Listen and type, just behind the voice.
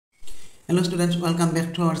Hello students, welcome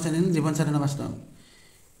back to our channel JSBASTAV.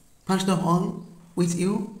 First of all, wish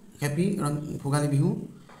you happy Bharali Bihu,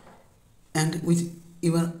 and wish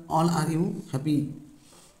all are you happy,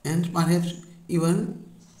 and perhaps you are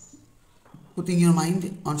putting your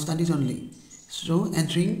mind on studies only. So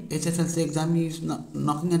entering HSLC exam is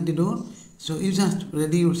knocking at the door. So you just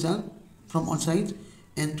ready yourself from all sides.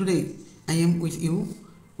 And today I am with you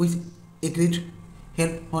with a great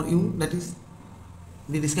help for you, that is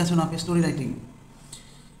the discussion of story writing.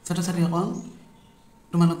 ছাত্ৰ-ছাত্ৰীসকল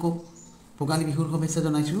তোমালোকক ভোগালী বিহুৰ শুভেচ্ছা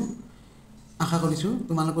জনাইছো। আশা কৰিছো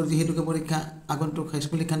তোমালোকৰ যেহেতুকে পৰীক্ষা আগন্তুক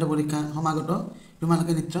high school শিক্ষান্ত পৰীক্ষা সমাগত,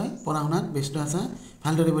 তোমালোকে নিশ্চয় পঢ়া শুনাত ব্যস্ত আছা,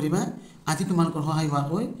 ভালদৰে পঢ়িবা। আজি তোমালোকৰ সহায়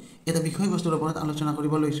হোৱাকৈ এটা বিষয়বস্তুৰ ওপৰত আলোচনা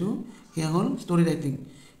কৰিব লৈছো, সেয়া হ'ল ষ্টৰি ৰাইটিং।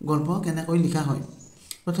 গল্প কেনেকৈ লিখা হয়।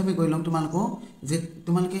 প্ৰথমে কৈ লম তোমালোকক যে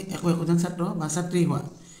তোমালোকে একোজন ছাত্ৰ বা ছাত্ৰী হোৱা,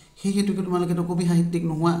 সেই হেতুকে তোমালোকে তো কবি সাহিত্যিক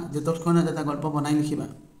নোহোৱা যে তৎক্ষণাত এটা গল্প বনাই লিখিবা।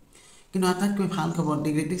 কিন্তু আটাইতকৈ ভাল খবৰ,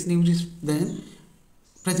 দি greatest news is then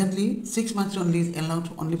presently 6 marks only is allowed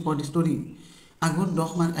only for the story. আগত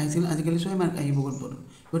 10 মাৰ্ক আহিছিল, আজিকালি 6 মাৰ্ক আহিব গল্পটো।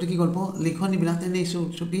 গতিকে গল্প লিখনিবিলাক তেনেই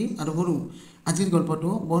ছুটি আৰু সৰু। আজিৰ গল্পটো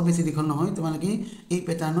বৰ বেছি দীঘল নহয়, তোমালোকে এই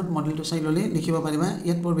পেটাৰ্ণত মডেলটো চাই ল'লে লিখিব পাৰিবা।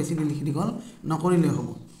 ইয়াত বৰ বেছি দীঘল নকৰিলেও হ'ব।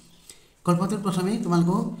 গল্পটোৰ প্ৰথমে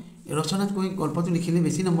তোমালোকক ৰচনাতকৈ গল্পটো লিখিলে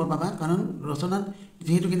বেছি নম্বৰ পাবা, কাৰণ ৰচনাত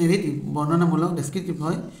যেহেতুকে নেৰেটিভ বৰ্ণনামূলক ডেছক্ৰিপটিভ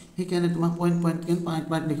হয়, সেইকাৰণে তোমাক পইণ্ট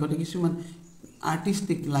পাৰ্ট লিখোঁতে কিছুমান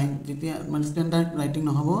আৰ্টিষ্টিক লাইন যেতিয়া মানে ষ্টেণ্ডাৰ্ড ৰাইটিং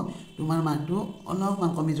নহ'ব, তোমাৰ মাৰ্কটো অলপমান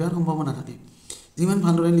কমি যোৱাৰ সম্ভাৱনা থাকে। যিমান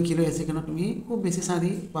ভালদৰে লিখিলৈ আছে কিন্তু তুমি খুব বেছি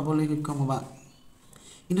 4 পাবলৈ সক্ষম হ'বা।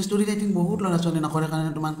 কিন্তু ষ্টৰি ৰাইটিং বহুত ল'ৰা ছোৱালী নকৰে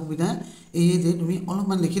কাৰণে তোমাৰ সুবিধা এইয়ে যে তুমি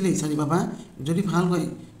অলপমান লিখিলেই 4 পাবা, যদি ভাল হয়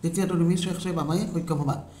তেতিয়াতো তুমি 6 পাবাই সক্ষম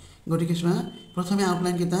হ'বা। গতিকে চোৱা, প্ৰথমে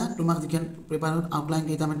আউটলাইনকেইটা তোমাক যিখন পেপাৰত আউটলাইন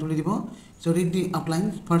কেইটামান তুলি দিব। So read the outline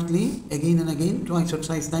firstly, again and again, twice or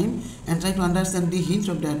thrice time, and try to understand the hints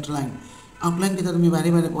of the outline. Outline কেইটা তুমি বাৰে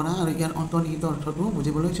বাৰে পঢ়া আৰু ইয়াৰ অন্তৰ্নিহিত অৰ্থটো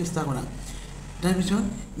বুজিবলৈ চেষ্টা কৰা। তাৰপিছত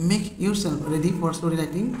make yourself ready for story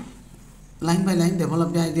writing. Line by line develop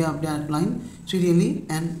the idea of the outline serially,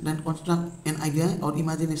 and then construct an idea or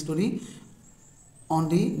imagine a story on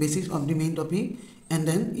the basis of the main topic, and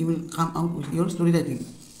then you will come out with your story writing.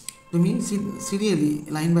 তুমি serially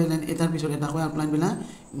line বাই line এটাৰ পিছত এটা কৈ আউটলাইনবিলাক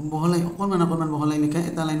বহলাই অকণমান বহলাই লিখা।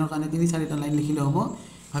 এটা লাইনৰ কাৰণে 3-4টা লাইন লিখিলে হ'ব।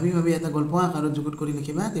 ভাবি এটা গল্প আকাৰত যুগুত কৰি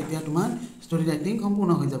লিখিবা, তেতিয়া তোমাৰ ষ্টৰি ৰাইটিং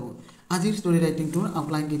সম্পূৰ্ণ হৈ যাব। আজিৰ ষ্টৰি ৰাইটিংটোৰ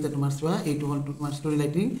আউটলাইন কেইটা তোমাৰ চোৱা, এইটো হ'ল তোমাৰ ষ্টৰি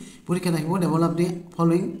ৰাইটিং। পৰীক্ষাত আহিব, develop the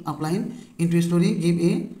following outline into story, give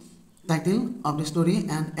a title of the story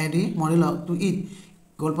and add A Morrell two it.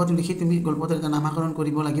 গল্পটো লিখি তুমি গল্পটোৰ এটা নামাকৰণ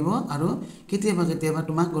কৰিব লাগিব, আৰু কেতিয়াবা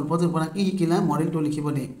তোমাক গল্পটোৰ পৰা কি শিকিলা মৰেলটো লিখিব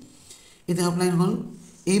দিয়ে। এটা আউটলাইন হ'ল,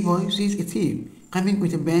 a boy sees a thief coming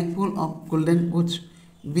with a bag full of golden goods,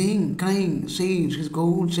 being crying, says his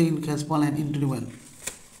gold chain has fallen into the well.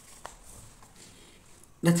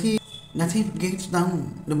 The thief gets down,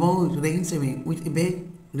 the boy runs away with a bag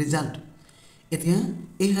result. এতিয়া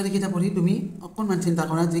এই শাৰীকেইটা পঢ়ি তুমি অকণমান চিন্তা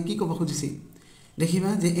কৰা যে কি ক'ব খুজিছে। দেখিবা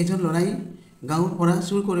যে এজন ল'ৰাই গাঁৱৰ পৰা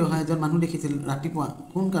চুৰ কৰি অহা এজন মানুহ দেখিছিল ৰাতিপুৱা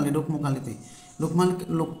সোনকালে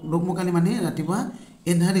দোকমোকালি মানে ৰাতিপুৱা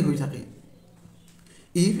এন্ধাৰে হৈ থাকে।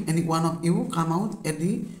 If any one of you come out at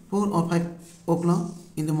the 4 or 5 o'clock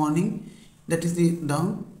in the morning, that is the dawn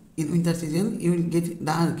in winter season, you will get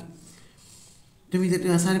dark. তুমি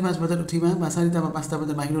যেতিয়া 4-5 বজাত উঠিবা বা 4টা বা 5টা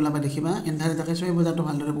বজাত বাহিৰ ওলাবা, দেখিবা এন্ধাৰে থাকে, 6 বজাতো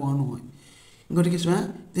ভালদৰে পোহৰ নহয়। গতিকে চোৱা,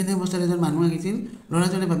 তেনে অৱস্থাত এজন মানুহ আহিছিল,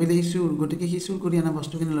 ল'ৰাজনে ভাবিলে সি চুৰ, গতিকে সি চুৰ কৰি অনা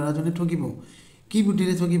বস্তুখিনি ল'ৰাজনে ঠগিব। কি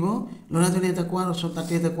বুদ্ধিৰে ঠগিব? ল'ৰাজনে এটা কুঁৱাৰ ওচৰত,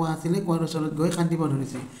 তাতে এটা কুঁৱা আছিলে, কুঁৱাৰ ওচৰত গৈ কান্দিব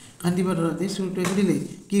ধৰিছে। কান্দিব ধৰোঁতে চুৰটোৱে সুধিলে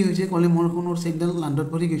কি হৈছে, ক'লে মোৰ সোণৰ চেইনডাল লাণ্ডত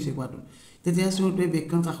পৰি গৈছে কুঁৱাটো। তেতিয়া চুৰটোৱে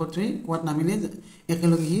বেগখন কাষত থৈ কুঁৱাত নামিলে,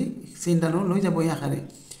 একেলগে সি চেইনডালো লৈ যাবই আশাৰে।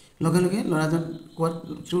 লগে লগে ল'ৰাজন কুঁৱাত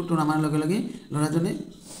চুৰটো নামাৰ লগে লগে ল'ৰাজনে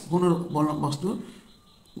সোণৰ বস্তু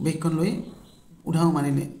বেগখন লৈ উধাও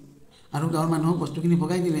মাৰিলে আৰু গাঁৱৰ মানুহক বস্তুখিনি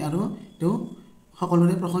ভগাই দিলে, আৰু তেওঁ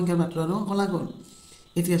সকলোৰে প্ৰশংসাৰ পাত্ৰ আৰু শলাগ হ'ল।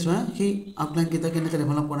 এতিয়া চোৱা, সেই আউটলাইনকেইটা কেনেকৈ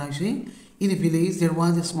ডেভেলপ কৰা হৈছে। ইন এ ভিলেজ দেৰ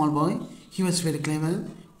was a small boy, he was very ক্লেভাৰ।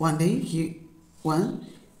 One day he was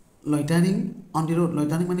লইটাৰিং on the road.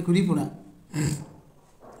 লইটাৰিং মানে ঘূৰি ফুৰা,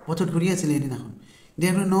 পথত ঘূৰি আছিলে এদিনাখন।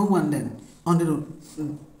 দেৰ war no' one then on the road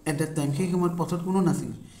at that time. সেই সময়ত পথত কোনো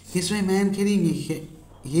নাছিল। হি চ' এ মেন কেৰিং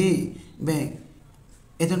হে বেগ।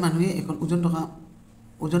 এজন মানুহে এখন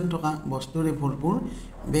ওজন থকা বস্তুৰে ভৰপূৰ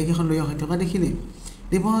বেগ এখন লৈ অহা থকা দেখিলে।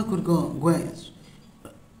 The boy could guess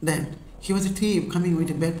that he was a thief coming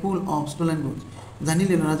with a bag full of stolen goods.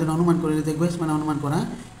 জানিলে, ল'ৰাজনে অনুমান কৰিলে যে guess মানে অনুমান কৰা,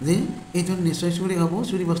 যে এইজন নিশ্চয় চুৰি হ'ব,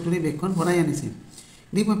 চুৰি বস্তুৰে বেগখন ভৰাই আনিছে।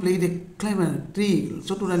 The boy played a clever trick,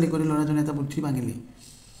 চতুৰালি কৰি ল'ৰাজনে এটা বুদ্ধি ভাঙিলে।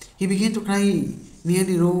 He began to cry near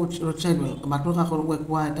the roadside well. বাটৰ কাষৰ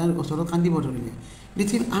কুঁৱা এটাৰ ওচৰত কান্দিব ধৰিলে. The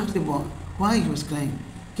thief asked the boy why he was crying.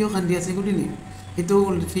 কিয় কান্দি আছে সুধিলে. He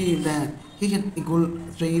told the thief that he had a gold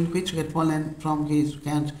chain which had fallen from his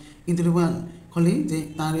hand into the well. ক'লে যে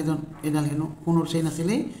তাৰ এডাল হেনো সোণৰ চেইন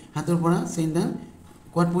আছিলে হাতৰ পৰা চেইনডাল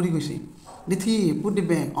কুঁৱাত পৰি গৈছে. The thief put the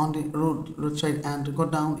bag on the roadside and got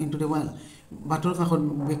down into the well. বাটৰ কাষত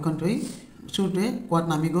বেগখন থৈ চুৰটোৱে কুঁৱাত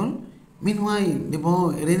নামি গ'ল. Meanwhile, the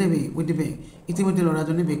boy ran away with the bag. ইতিমধ্যে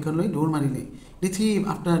ল'ৰাজনে বেগখন লৈ দৌৰ মাৰিলে. The thief,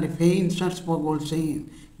 after the faint search for gold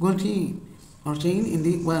chain in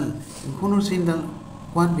the well, সোণৰ চেইনডাল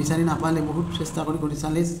কুঁৱাত বিচাৰি নাপালে, বহুত চেষ্টা কৰি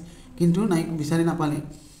চালে কিন্তু নাই বিচাৰি নাপালে.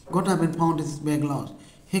 Got up and found his bag lost.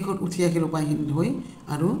 শেষত উঠি আহিল উপায়হীন হৈ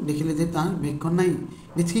আৰু দেখিলে যে তাৰ বেগখন নাই.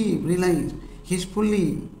 The thief realized his folly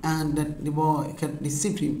and that the boy had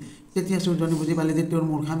deceived him. তেতিয়া চোৰজনে বুজি পালে যে তেওঁৰ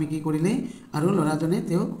মূৰ্খামি কি কৰিলে আৰু ল'ৰাজনে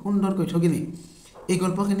তেওঁক সুন্দৰকৈ ঠগিলে. এই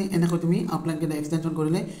গল্পখিনি এনেকৈ তুমি আউটলাইনকেইটা এক্সটেনশ্যন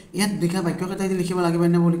কৰিলে ইয়াত দেখা বাক্যকেইটা যদি লিখিব লাগিব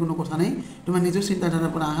নে বুলি কোনো কথা নাই. তোমাৰ নিজৰ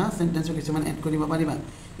চিন্তাধাৰাৰ পৰা অহা চেণ্টেঞ্চৰ কিছুমান এড কৰিব পাৰিবা.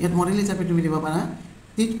 ইয়াত মডেল হিচাপে তুমি দিব পাৰা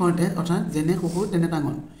টিট ফৰ ডেট, অৰ্থাৎ যেনে কুকুৰ তেনে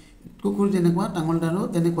টাঙল, কুকুৰ যেনেকুৱা টাঙলদাৰো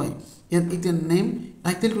তেনেকুৱাই. ইয়াত এতিয়া নেম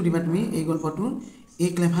টাইটেলটো দিবা তুমি এই গল্পটোৰ এই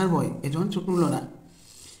ক্লেভাৰ বয়, এজন চতুৰ ল'ৰা,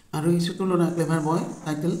 আৰু এই চতুৰ ল'ৰা ক্লেভাৰ বয়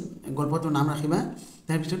টাইটেল গল্পটোৰ নাম ৰাখিবা.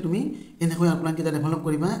 তাৰপিছত তুমি এনেকৈ আউটলাইনকেইটা ডেভেলপ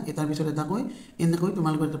কৰিবা, এটাৰ পিছত এটাকৈ এনেকৈ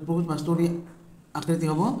তোমালোকৰ এটা প্ৰ'জ বা ষ্টৰী আকৃতি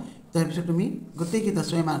হ'ব. তাৰপিছত তুমি গোটেইকেইটা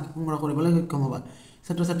 6 মাৰ্ক সংগ্ৰহ কৰিবলৈ সক্ষম হ'বা.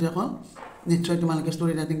 ছাত্ৰ ছাত্ৰীসকল নিশ্চয় তোমালোকে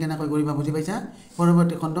ষ্টৰী ৰাইটিং কেনেকৈ কৰিবা বুজি পাইছা.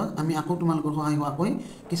 পৰৱৰ্তী খণ্ডত আমি আকৌ তোমালোকৰ সহায় হোৱাকৈ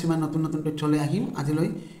কিছুমান নতুন তথ্য লৈ আহিম. আজিলৈ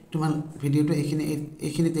তোমাৰ ভিডিঅ'টো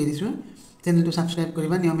এইখিনিতে এৰিছোঁ. চেনেলটো ছাবস্ক্ৰাইব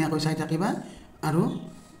কৰিবা, নিয়মীয়াকৈ চাই থাকিবা আৰু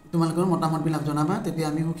তোমালোকৰ মতামতবিলাক জনাবা. তেতিয়া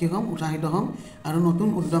আমি সুখী হ'ম, উৎসাহিত হ'ম আৰু নতুন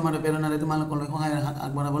উদ্যম আৰু প্ৰেৰণাৰে তোমালোকলৈ সহায়ৰ হাত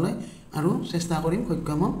আগবঢ়াবলৈ আৰু চেষ্টা কৰিম,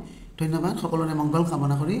 সক্ষম হ'ম. ধন্যবাদ, সকলোৰে মংগল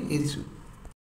কামনা কৰি এৰিছোঁ.